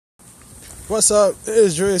What's up?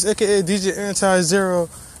 It's Dre's, aka DJ Anti-Zero,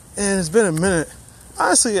 and it's been a minute.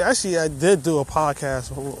 Honestly, I did do a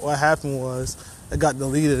podcast. What happened was I got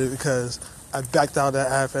deleted because I backed out of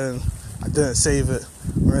that app and I didn't save it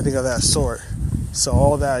or anything of that sort. So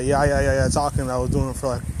all that yeah talking I was doing for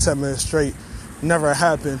like 10 minutes straight never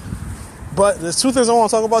happened. But there's two things I want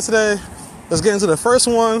to talk about today. Let's get into the first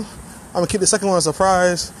one. I'm going to keep the second one a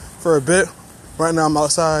surprise for a bit. Right now I'm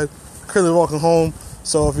outside, currently walking home.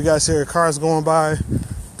 So if you guys hear cars going by,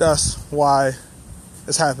 that's why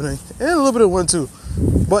it's happening. And a little bit of wind too.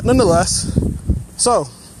 But nonetheless, so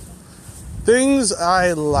things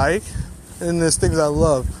I like and there's things I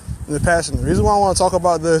love and the passion. The reason why I want to talk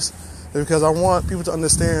about this is because I want people to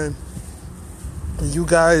understand you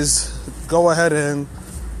guys go ahead and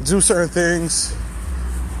do certain things.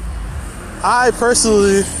 I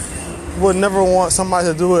personally would never want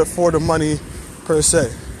somebody to do it for the money per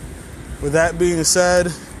se. With that being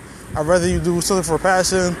said, I'd rather you do something for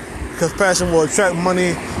passion, because passion will attract money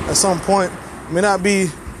at some point. It may not be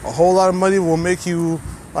a whole lot of money, will make you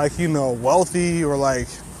wealthy or like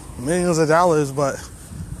millions of dollars, but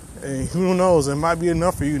who knows, it might be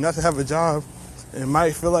enough for you not to have a job. It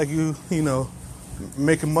might feel like you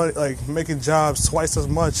making money, like making jobs twice as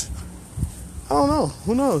much. I don't know.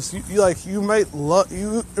 Who knows? You might love,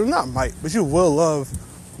 you not might, but you will love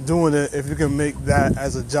doing it if you can make that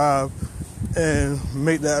as a job and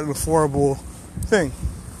make that an affordable thing.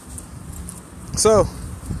 So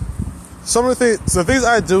some of the things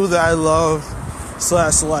I do that I love /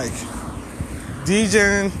 like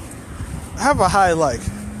DJing, I have a high like.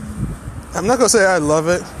 I'm not gonna say I love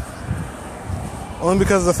it, only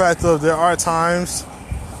because of the fact that there are times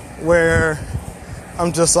where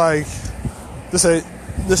I'm just like, this ain't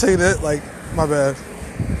it, like, my bad.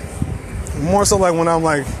 More so like when I'm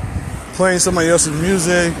like playing somebody else's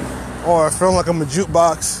music or feeling like I'm a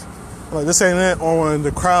jukebox, I'm like, this ain't it. Or when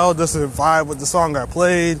the crowd doesn't vibe with the song I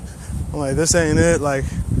played, I'm like, this ain't it. Like,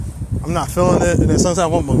 I'm not feeling it. And then sometimes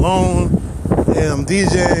I'm alone and I'm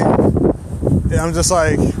DJing and I'm just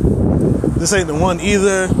like, this ain't the one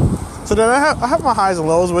either. So then I have my highs and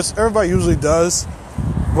lows, which everybody usually does.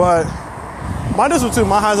 But my difference between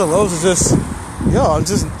my highs and lows is just, I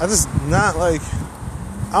just not like,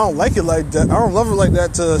 I don't like it like that. I don't love it like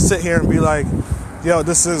that to sit here and be like,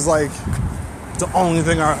 this is like the only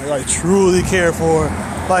thing I like truly care for.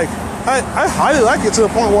 Like, I highly like it to the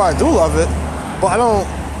point where I do love it, but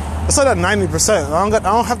it's like that 90%. I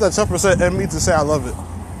don't have that 10% in me to say I love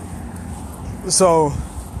it. So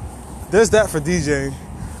there's that for DJing.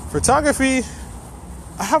 Photography,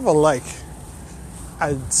 I have a like.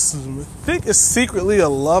 I think it's secretly a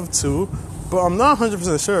love too, but I'm not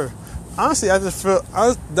 100% sure. Honestly, I just feel,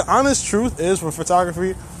 the honest truth is with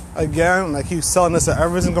photography, again, I keep telling this to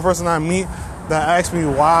every single person I meet that asks me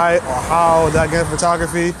why or how did I get into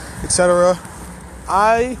photography, etc.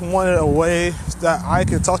 I wanted a way that I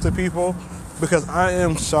could talk to people, because I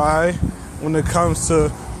am shy when it comes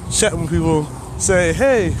to chatting with people, say,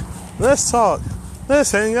 hey, let's talk,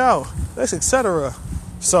 let's hang out, let's etc.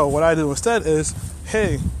 So what I do instead is,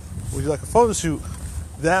 hey, would you like a photo shoot?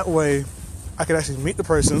 That way I can actually meet the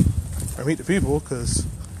person or meet the people, because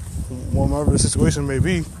whatever the situation may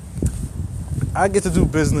be, I get to do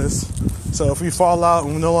business. So if we fall out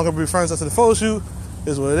and we no longer be friends after the photo shoot, it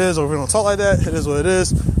is what it is. Or if we don't talk like that, it is what it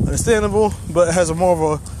is. Understandable, but it has a more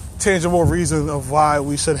of a tangible reason of why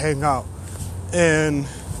we should hang out. And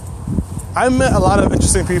I met a lot of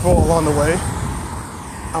interesting people along the way.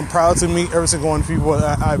 I'm proud to meet every single one of the people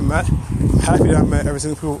that I've met. I'm happy that I met every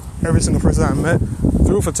single person I met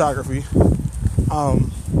through photography.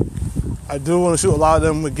 I do want to shoot a lot of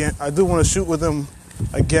them again. I do want to shoot with them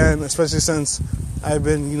again, especially since I've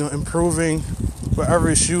been, improving for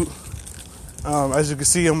every shoot. As you can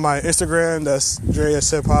see on my Instagram, that's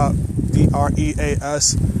Dreas Hip Hop,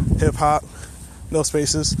 DREAS Hip Hop, no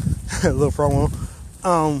spaces, a little promo.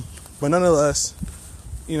 But nonetheless,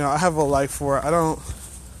 I have a like for it. I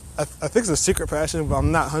think it's a secret passion, but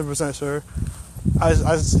I'm not 100% sure. I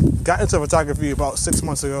got into photography about 6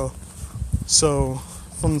 months ago. So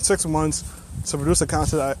from 6 months to produce the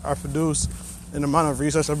content I produce and the amount of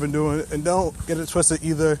research I've been doing, and don't get it twisted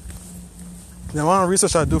either, the amount of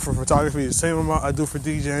research I do for photography is the same amount I do for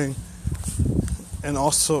DJing, and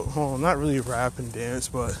also, not really rap and dance,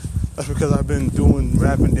 but that's because I've been doing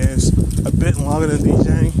rap and dance a bit longer than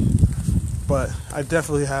DJing. But I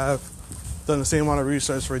definitely have done the same amount of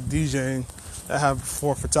research for DJing that I have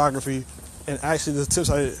for photography. And actually the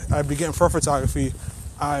tips I be getting for photography,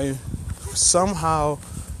 I somehow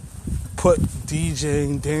put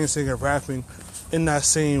DJing, dancing, and rapping in that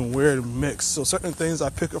same weird mix. So certain things I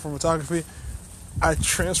pick up from photography, I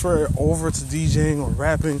transfer it over to DJing or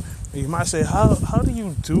rapping, and you might say, how do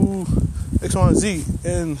you do X, Y, and Z?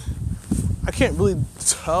 And I can't really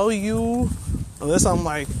tell you unless I'm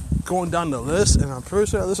like going down the list, and I'm pretty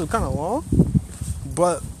sure that list is kind of long.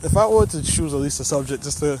 But if I were to choose at least a subject,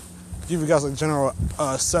 just to give you guys a general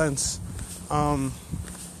sense,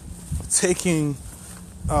 taking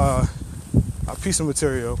a piece of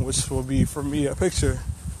material, which will be for me a picture,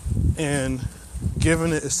 and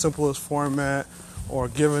giving it its simplest format, or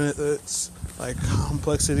giving it its like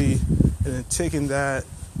complexity, and then taking that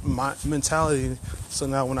my mentality. So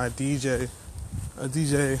now when I DJ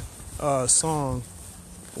a song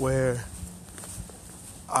where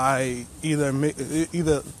I either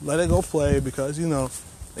let it go play because it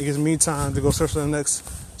gives me time to go search for the next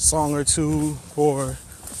song or two, or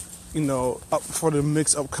up for the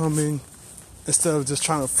mix upcoming, instead of just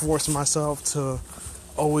trying to force myself to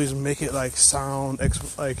always make it like sound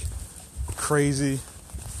like crazy.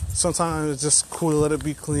 Sometimes it's just cool to let it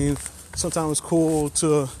be clean. Sometimes it's cool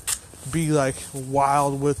to be like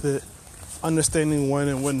wild with it, understanding when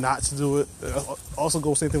and when not to do it. Also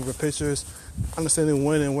goes same thing with pictures, understanding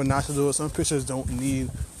when and when not to do it. Some pictures don't need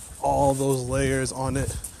all those layers on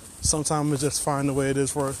it. Sometimes it's just fine the way it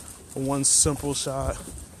is for one simple shot.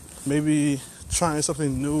 Maybe trying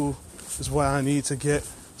something new is what I need to get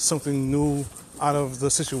something new out of the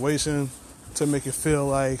situation, to make it feel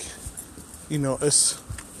like it's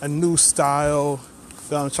a new style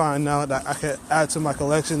that I'm trying now that I can add to my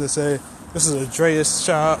collection to say this is a Dreas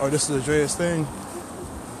shot or this is a Dreas thing.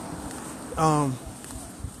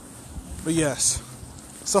 But yes,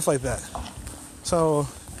 stuff like that. So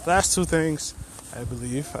last two things, I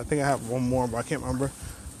believe. I think I have one more, but I can't remember.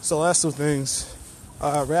 So last two things,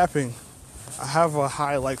 rapping. I have a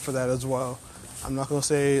high like for that as well. I'm not gonna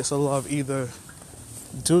say it's a love either,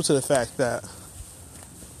 due to the fact that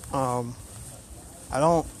I'm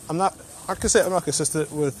not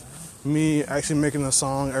consistent with me actually making a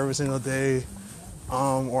song every single day,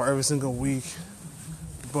 or every single week.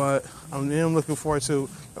 But I'm looking forward to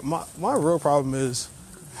my real problem is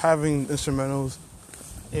having instrumentals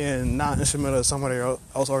and not instrumentals somebody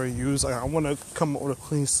else already used. Like, I want to come up with a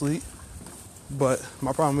clean slate, but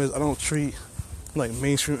my problem is I don't treat like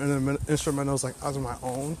mainstream instrumentals like as my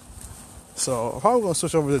own. So I'm probably gonna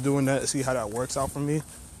switch over to doing that to see how that works out for me.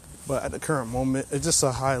 But at the current moment, it's just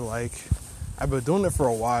a high like. I've been doing it for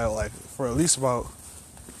a while, like for at least about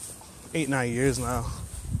 8-9 years now.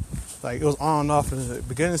 Like, it was on and off in the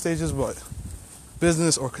beginning stages, but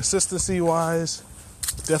business or consistency wise,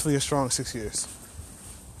 definitely a strong 6 years.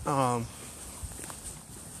 And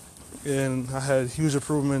I had huge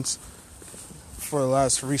improvements for the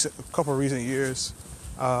last couple of recent years,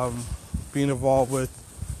 being involved with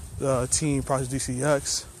the team Project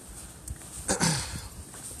DCX,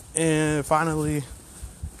 and finally,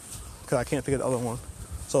 because I can't think of the other one,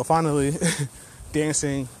 so finally,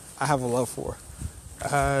 dancing, I have a love for. I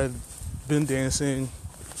had been dancing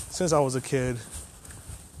since I was a kid.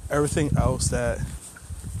 Everything else that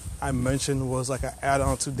I mentioned was like an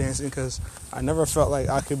add-on to dancing, because I never felt like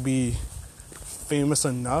I could be famous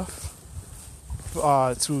enough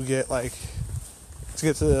to get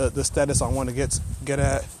to the status I want to get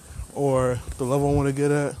at, or the level I want to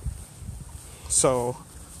get at. So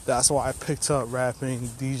that's why I picked up rapping,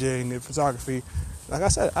 DJing, and photography. Like I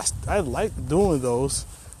said, I like doing those.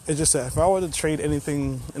 It's just that if I were to trade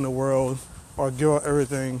anything in the world or give up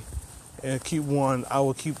everything and keep one, I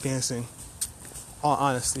would keep dancing, all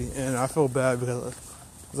honesty. And I feel bad because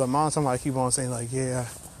the amount of time I keep on saying like, yeah,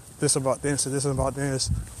 this about dance, this about dance.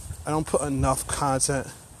 I don't put enough content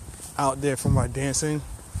out there for my dancing,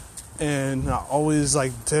 and I always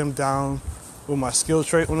like dim down with my skill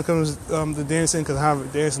trait when it comes to dancing, because I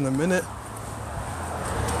haven't danced in a minute.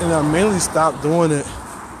 And I mainly stopped doing it,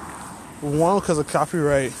 one, because of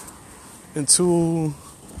copyright, and two,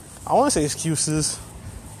 I want to say excuses,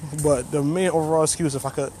 but the main overall excuse,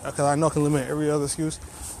 because I know I can eliminate every other excuse,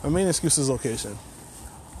 my main excuse is location.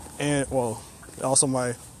 And, well, also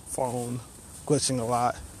my phone glitching a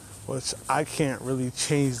lot, which I can't really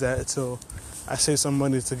change that until I save some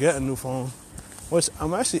money to get a new phone, which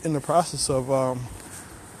I'm actually in the process of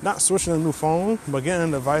not switching a new phone, but getting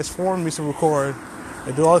a device for me to record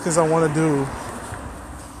and do all the things I want to do.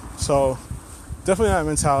 So definitely that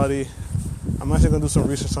mentality. I'm actually gonna do some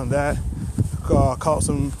research on that. Call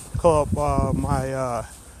up my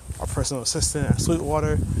personal assistant at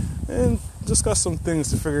Sweetwater and discuss some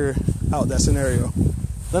things to figure out that scenario.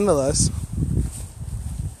 Nonetheless,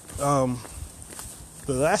 the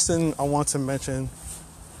last thing I want to mention,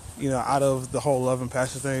 out of the whole love and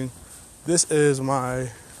passion thing, this is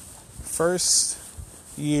my first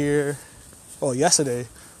year yesterday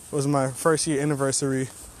was my first year anniversary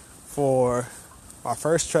for my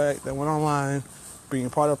first track that went online, being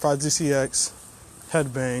part of Project CX,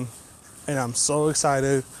 Headbang, and I'm so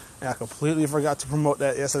excited. And I completely forgot to promote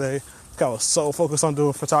that yesterday. I was so focused on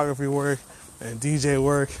doing photography work and DJ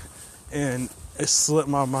work, and it slipped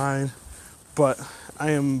my mind. But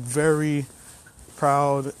I am very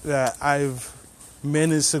proud that I've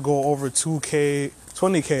managed to go over 20K,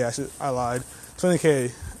 I lied,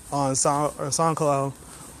 20K on SoundCloud,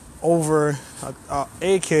 over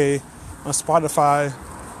 8K on Spotify,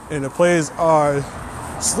 and the plays are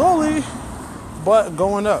slowly but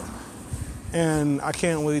going up. And I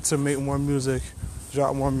can't wait to make more music,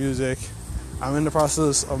 drop more music. I'm in the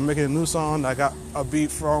process of making a new song. I got a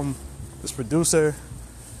beat from this producer.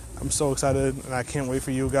 I'm so excited, and I can't wait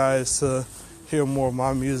for you guys to hear more of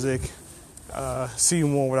my music, see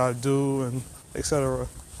more what I do, and etc.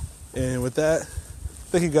 And with that,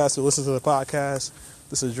 thank you guys for listening to the podcast.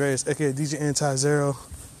 This is Dreas, aka DJ Anti-Zero.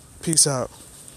 Peace out.